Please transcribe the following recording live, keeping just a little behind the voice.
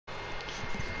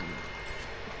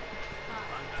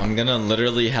I'm gonna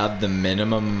literally have the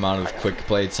minimum amount of quick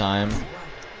play time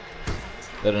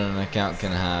that an account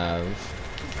can have.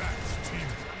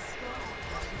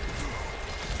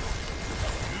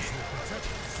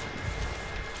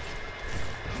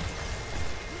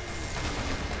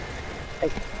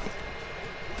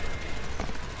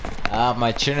 Ah,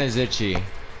 my chin is itchy. I'm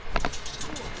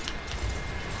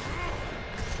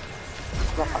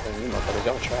not fucking you, motherfucker.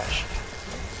 Y'all trash.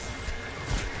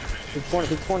 He's 20,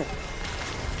 he's 20.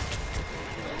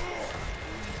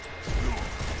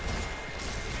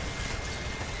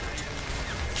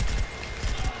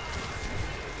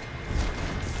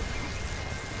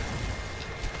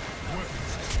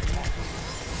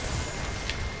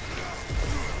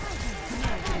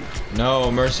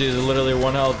 No, Mercy is literally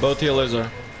 1 health. Both healers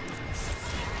are.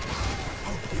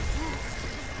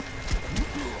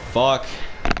 Fuck.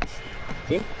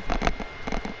 Team?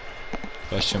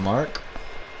 Question mark?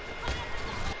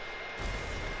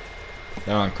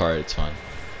 They're on card, it's fine.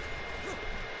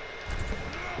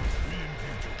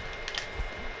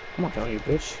 Come on, you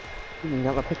bitch. You didn't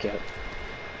have a pick yet.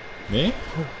 Me?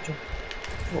 Oh, jump.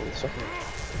 Holy sucker.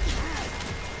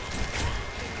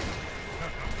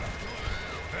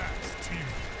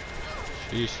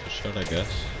 Sheesh, shot, I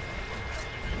guess.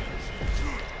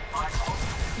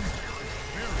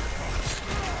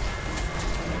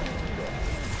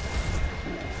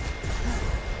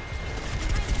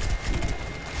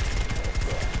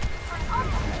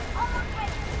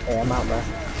 Hey, I'm out, bro.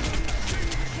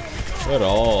 Good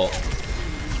all.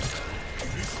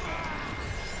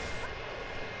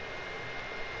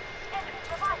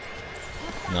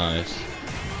 Nice.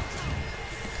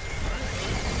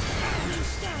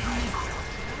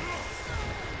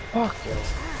 Fuck you.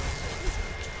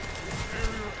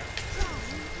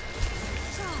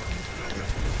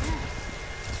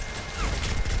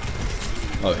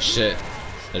 Oh shit.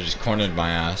 They just cornered my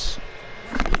ass.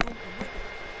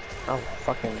 Oh,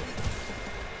 fucking.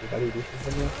 You gotta do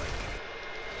something here?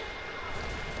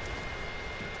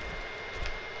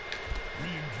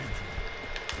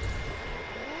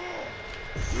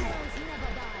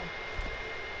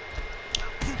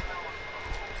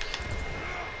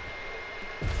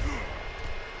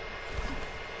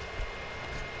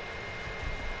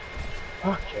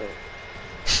 Fuck you.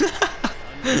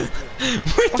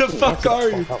 Where the fuck are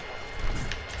you?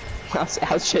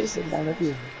 I was chasing down at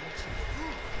you.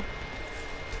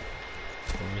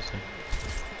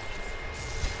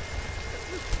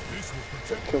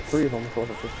 Kill 3 of them before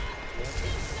the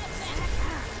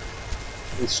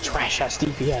It's trash ass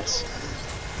DPS.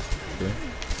 Okay.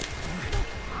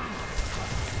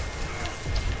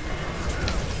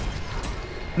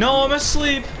 No, I'm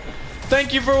asleep.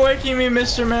 Thank you for waking me,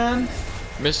 Mr. Man.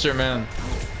 Mr. Man.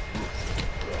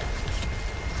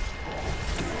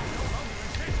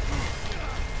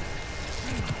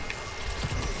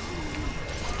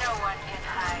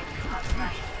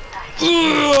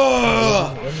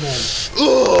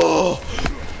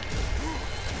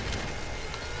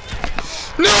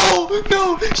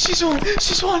 No,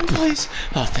 she's on, please.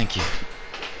 Oh, thank you.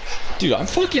 Dude, I'm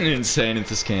fucking insane at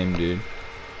this game, dude.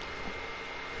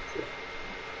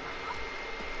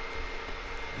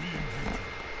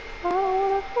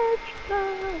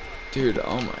 Dude,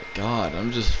 oh my god,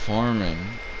 I'm just farming.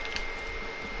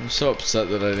 I'm so upset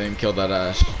that I didn't kill that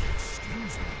Ashe.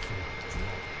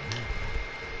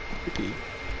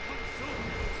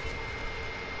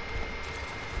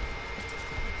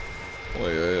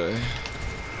 Wait.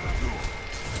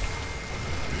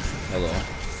 Hello.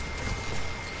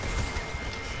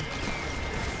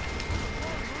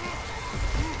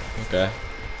 Okay.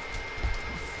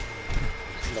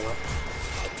 No.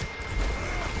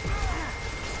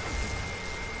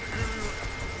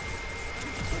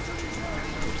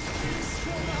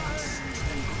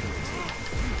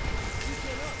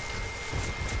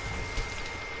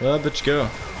 Well, bitch, go.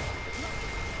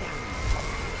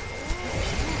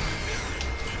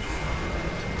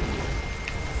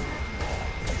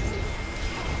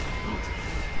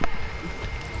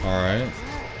 All right.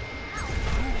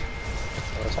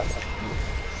 What's happening?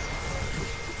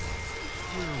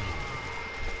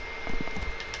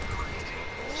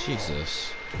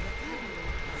 Jesus.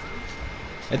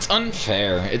 It's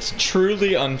unfair. It's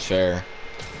truly unfair.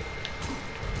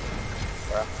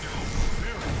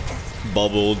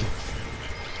 Bubbled.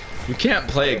 You can't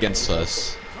play against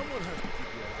us.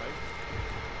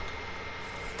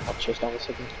 I'll chase down the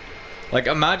second. Like,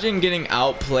 imagine getting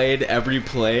outplayed every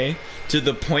play to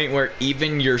the point where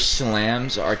even your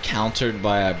slams are countered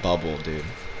by a bubble, dude.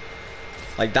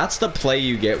 Like, that's the play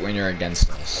you get when you're against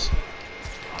us.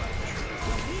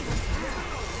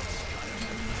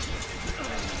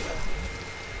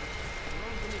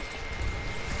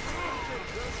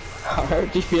 Our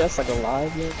DPS like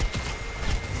alive yet?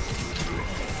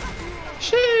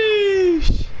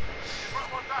 Sheesh.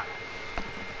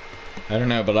 I don't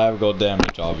know, but I have gold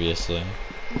damage, obviously.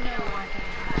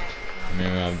 I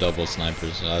mean, we have double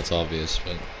snipers, so that's obvious,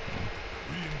 but...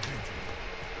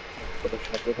 What a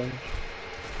sniper damage.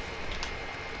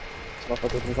 This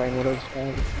motherfucker's been playing with us,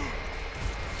 man.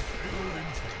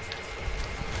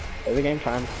 Play the game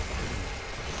time.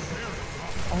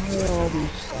 I'll be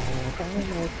sad,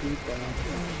 I'll be bad.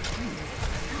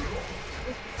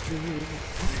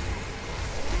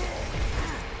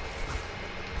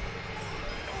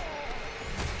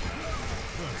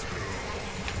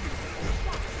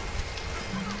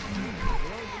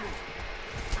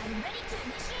 I'm ready to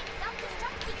initiate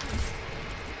self-destruct sequence.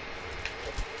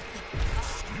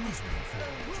 Excuse me,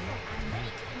 I'm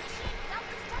ready to initiate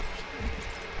self-destruct sequence.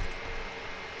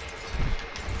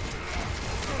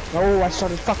 No, I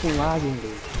started fucking lagging,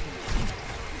 dude.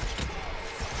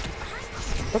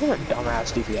 Look at that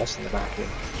dumbass DPS in the back here.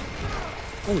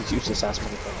 What is useless ass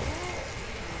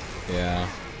motherfucker? Yeah.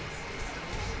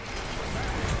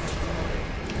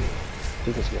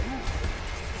 Do this here.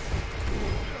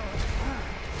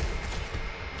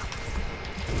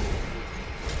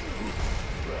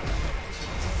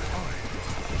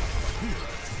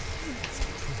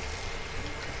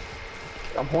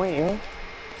 I'm pointing you.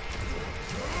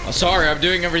 Oh, sorry, I'm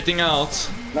doing everything else.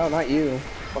 No, not you.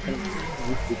 Fucking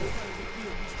you people.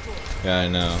 Yeah, I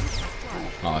know.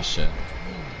 Oh shit.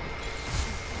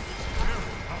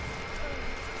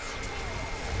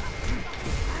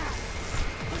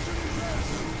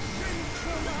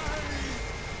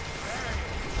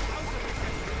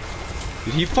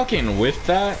 Did he fucking whiff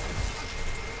that?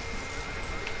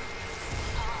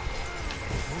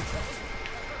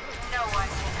 No one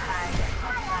can hide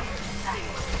from my sight.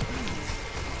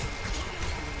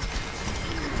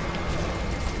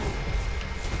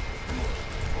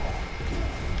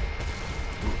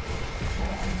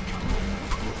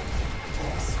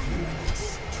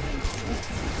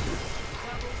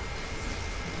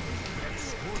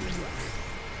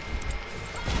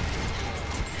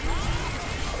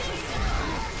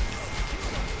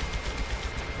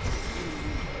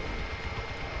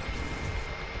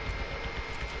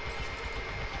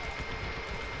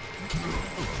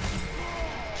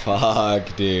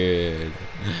 Fuck, dude.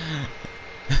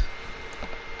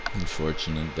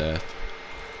 Unfortunate death.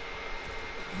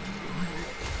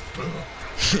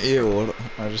 Ew,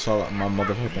 I just saw that in my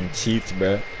motherfucking teeth,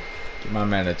 bro. Give my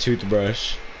man a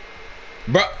toothbrush.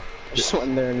 Bro! I just went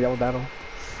in there and yelled at him.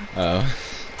 Oh.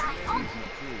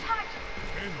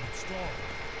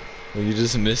 Well, you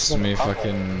just missed me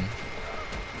fucking...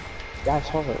 Yeah, I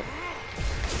saw it.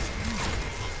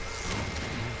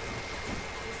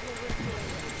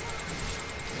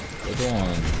 Good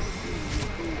one.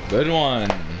 Good one.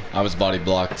 I was body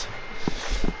blocked.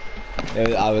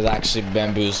 I was actually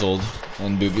bamboozled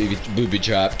and booby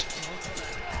trapped.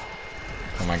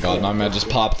 Oh my god, my man just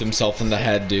popped himself in the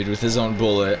head, dude, with his own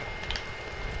bullet.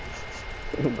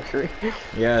 Mercury.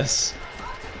 Yes.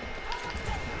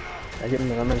 I get him,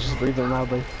 I'm just breathing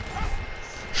loudly.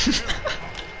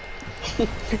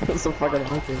 That's so fucking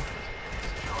monkey.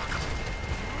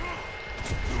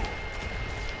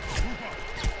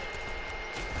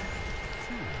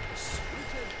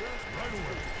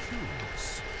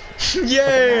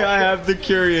 Yay! I have the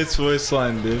curious voice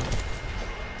line, dude.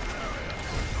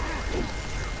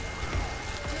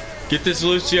 Get this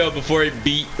Lucio before he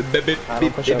beats.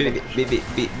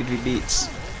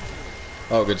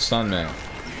 Oh, good stun, man.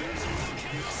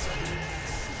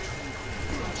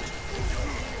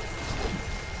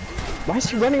 Why is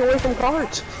he running away from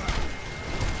cards?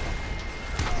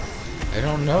 I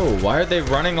don't know. Why are they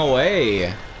running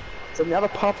away? So now the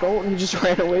popped ult and he just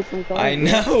ran away from cards. I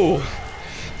know.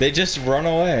 They just run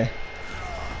away.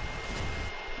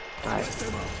 Alright.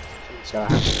 So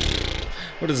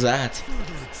What is that?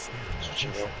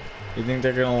 switching you. You think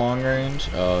they're gonna long range?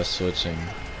 Oh, switching.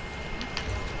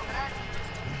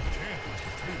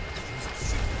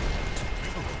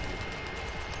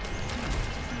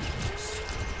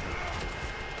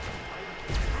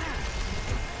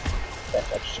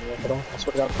 That's interesting at all. I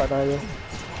swear to God, if I die, yo.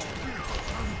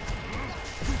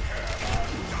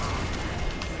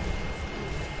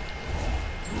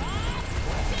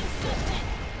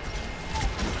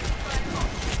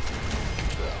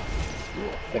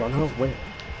 They don't know. Wait.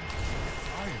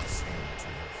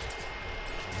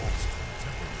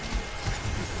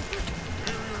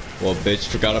 Well, bitch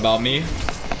forgot about me.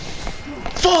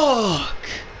 Fuck!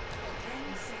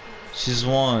 She's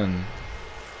won.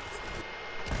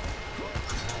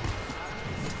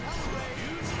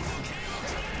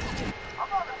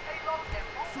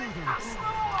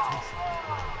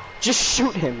 Just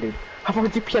shoot him, dude. I've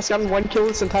already DPS gotten 1 kill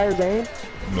this entire game.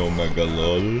 No mega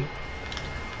lol.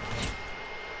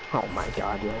 Oh my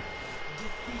god, yo.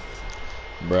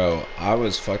 Bro, I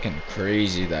was fucking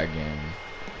crazy that game.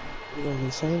 You're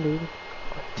insane, dude.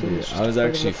 Dude, I was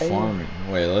actually farming.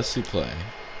 Wait, let's see play.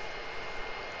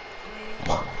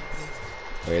 Oh.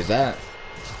 Wait, is that?